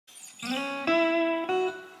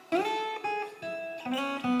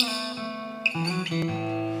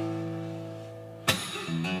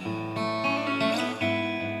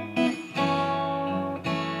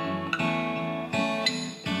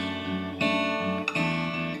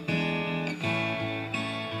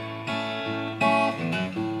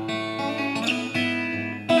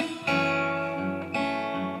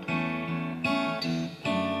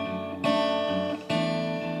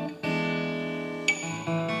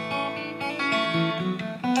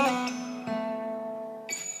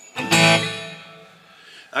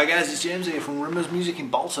Hi guys, it's James here from Rimmers Music in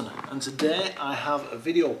Bolton, and today I have a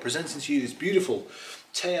video presenting to you this beautiful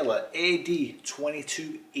Taylor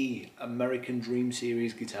AD22E American Dream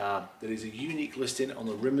Series guitar that is a unique listing on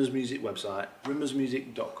the Rimmers Music website,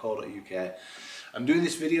 rimmersmusic.co.uk. I'm doing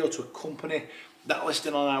this video to accompany that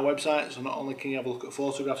listing on our website, so not only can you have a look at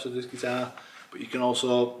photographs of this guitar, but you can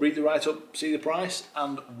also read the write-up, see the price,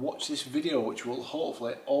 and watch this video, which will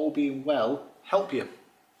hopefully, all being well, help you.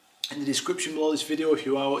 In the description below this video, if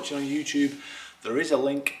you are watching on YouTube, there is a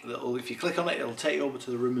link that will, if you click on it, it'll take you over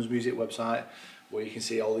to the Rimmers Music website where you can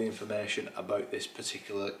see all the information about this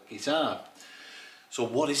particular guitar. So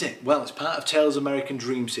what is it? Well, it's part of Taylor's American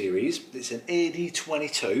Dream Series. It's an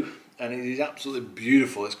AD22 and it is absolutely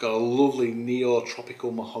beautiful. It's got a lovely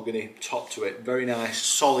neo-tropical mahogany top to it. Very nice,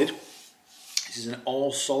 solid. This is an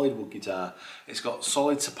all solid wood guitar. It's got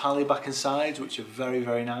solid sapali back and sides, which are very,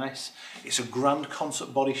 very nice. It's a grand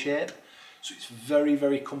concert body shape, so it's very,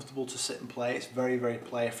 very comfortable to sit and play. It's very, very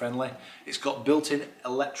player friendly. It's got built-in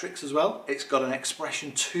electrics as well. It's got an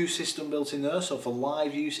Expression 2 system built in there, so for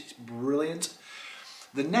live use, it's brilliant.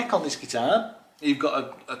 The neck on this guitar, you've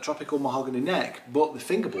got a tropical mahogany neck, but the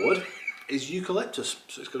fingerboard is eucalyptus.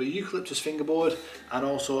 So it's got a eucalyptus fingerboard and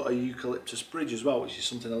also a eucalyptus bridge as well, which is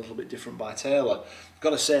something a little bit different by Taylor. I've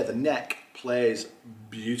got to say, the neck plays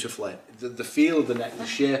beautifully. The feel of the neck, the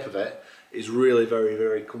shape of it is really very,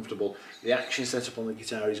 very comfortable. The action setup on the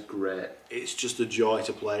guitar is great. It's just a joy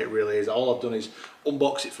to play, it really is. All I've done is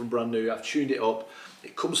unbox it from brand new. I've tuned it up.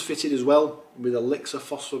 It comes fitted as well with Elixir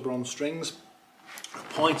phosphor bronze strings. I'll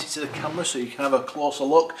point it to the camera so you can have a closer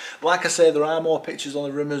look. Like I say, there are more pictures on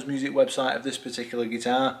the Rimmers Music website of this particular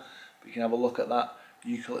guitar, but you can have a look at that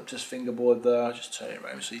eucalyptus fingerboard there. I'll just turn it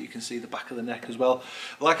around so you can see the back of the neck as well.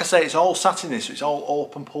 Like I say, it's all satiny, so it's all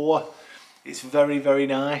open pore. It's very, very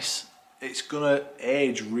nice. It's gonna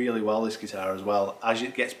age really well, this guitar, as well as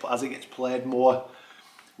it gets played more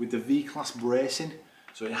with the V-class bracing.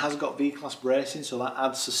 So it has got V-class bracing, so that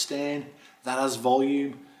adds sustain, that has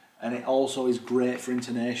volume. And it also is great for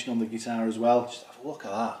intonation on the guitar as well. Just have a look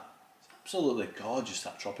at that. It's absolutely gorgeous,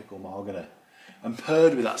 that tropical mahogany. And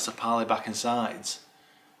paired with that sapali back and sides,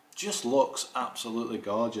 just looks absolutely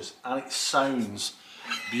gorgeous. And it sounds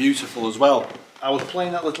beautiful as well. I was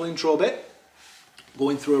playing that little intro bit,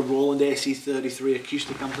 going through a Roland AC33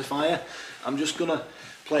 acoustic amplifier. I'm just gonna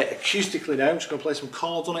play it acoustically now. I'm just gonna play some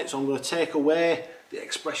chords on it. So I'm gonna take away the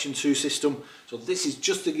Expression 2 system. So this is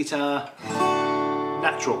just the guitar,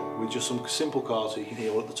 natural, with just some simple chords so you can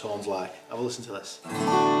hear what the tone's like. Have a listen to this.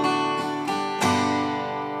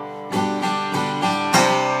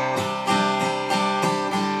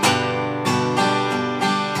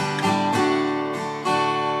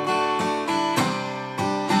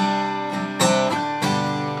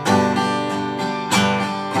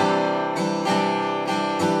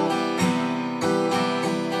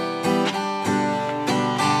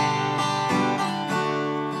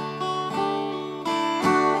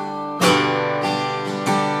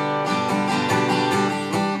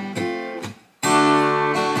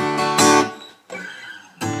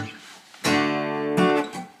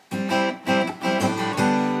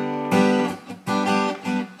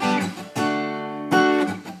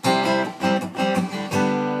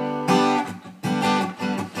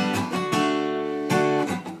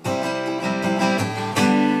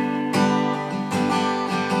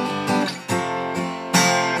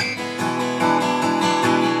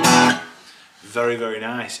 Very, very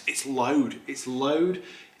nice. It's loud,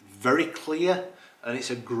 very clear, and it's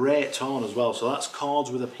a great tone as well. So that's chords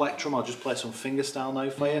with a plectrum. I'll just play some fingerstyle now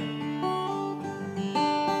for you.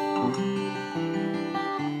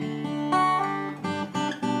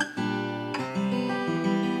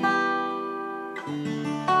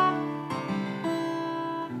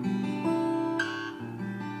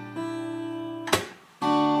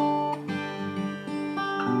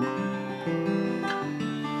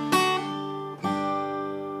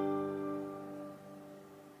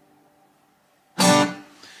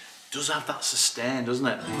 Does have that sustain, doesn't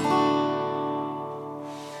it?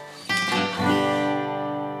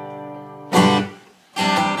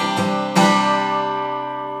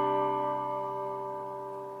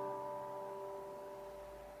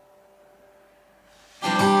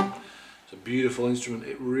 It's a beautiful instrument,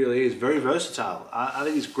 it really is. Very versatile. I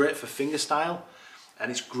think it's great for fingerstyle, and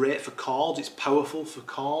it's great for chords. It's powerful for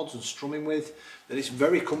chords and strumming with, and it's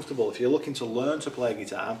very comfortable. If you're looking to learn to play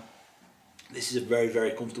guitar, this is a very,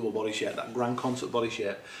 very comfortable body shape. That grand concert body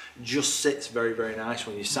shape just sits very, very nice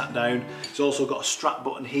when you sat down. It's also got a strap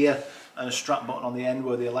button here and a strap button on the end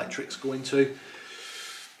where the electrics go into.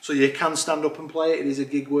 So So you can stand up and play it. It is a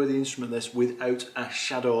gig-worthy instrument, this, without a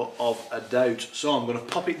shadow of a doubt. So I'm going to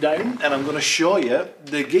pop it down and I'm going to show you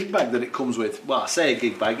the gig bag that it comes with. Well, I say a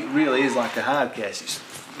gig bag, it really is like a hard case. It's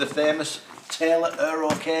the famous Taylor Aero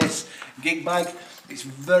case gig bag. It's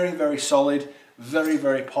very, very solid, very,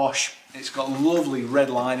 very posh. It's got lovely red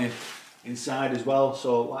lining inside as well,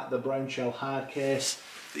 so like the brown shell hard case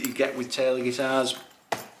that you get with Taylor guitars,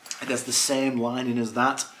 it has the same lining as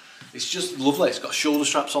that. It's just lovely. It's got shoulder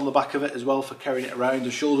straps on the back of it as well for carrying it around.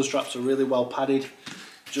 The shoulder straps are really well padded.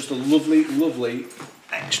 Just a lovely, lovely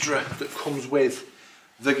extra that comes with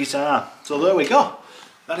the guitar. So there we go.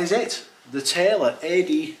 That is it. The Taylor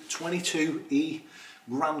AD22E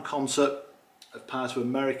Grand Concert as part of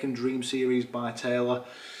American Dream Series by Taylor.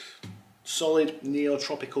 Solid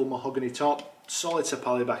neo-tropical mahogany top, solid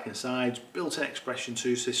sapali back and sides, built-in Expression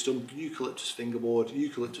 2 system, eucalyptus fingerboard,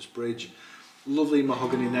 eucalyptus bridge, lovely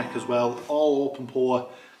mahogany neck as well, all open pore.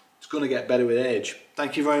 It's going to get better with age.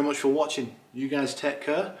 Thank you very much for watching. You guys take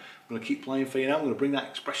care. I'm going to keep playing for you now. I'm going to bring that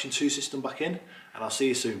Expression 2 system back in and I'll see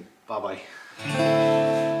you soon. Bye bye.